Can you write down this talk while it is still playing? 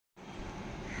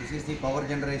This is the power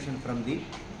generation from the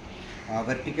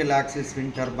vertical axis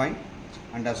wind turbine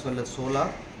and as well as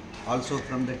solar, also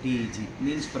from the TEG,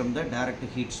 means from the direct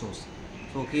heat source.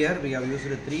 So here we have used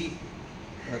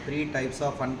three types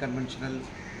of unconventional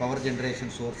power generation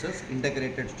sources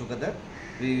integrated together.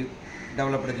 We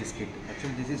developed this kit.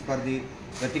 Actually, this is for the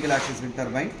vertical axis wind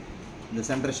turbine. The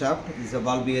center shaft is a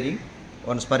ball bearing.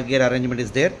 One spur gear arrangement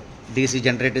is there. DC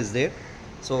generator is there.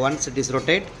 So once it is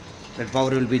rotate, that power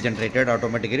will be generated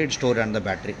automatically. It's stored on the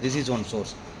battery. This is one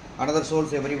source. Another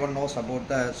source, everyone knows about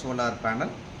the solar panel.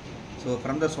 So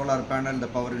from the solar panel, the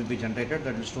power will be generated,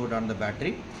 that will stored on the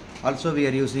battery. Also, we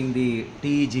are using the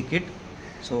TEG kit.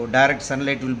 So direct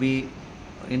sunlight will be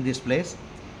in this place.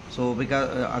 So because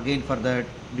again for the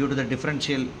due to the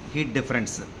differential heat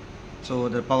difference, so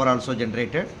the power also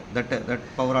generated. That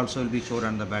power also will be stored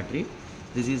on the battery.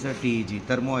 This is a TEG,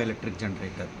 thermoelectric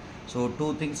generator. So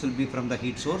two things will be from the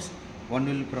heat source. One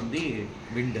will from the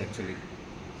wind actually.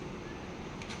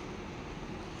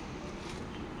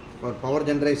 For power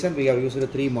generation, we have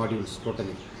used three modules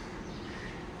totally.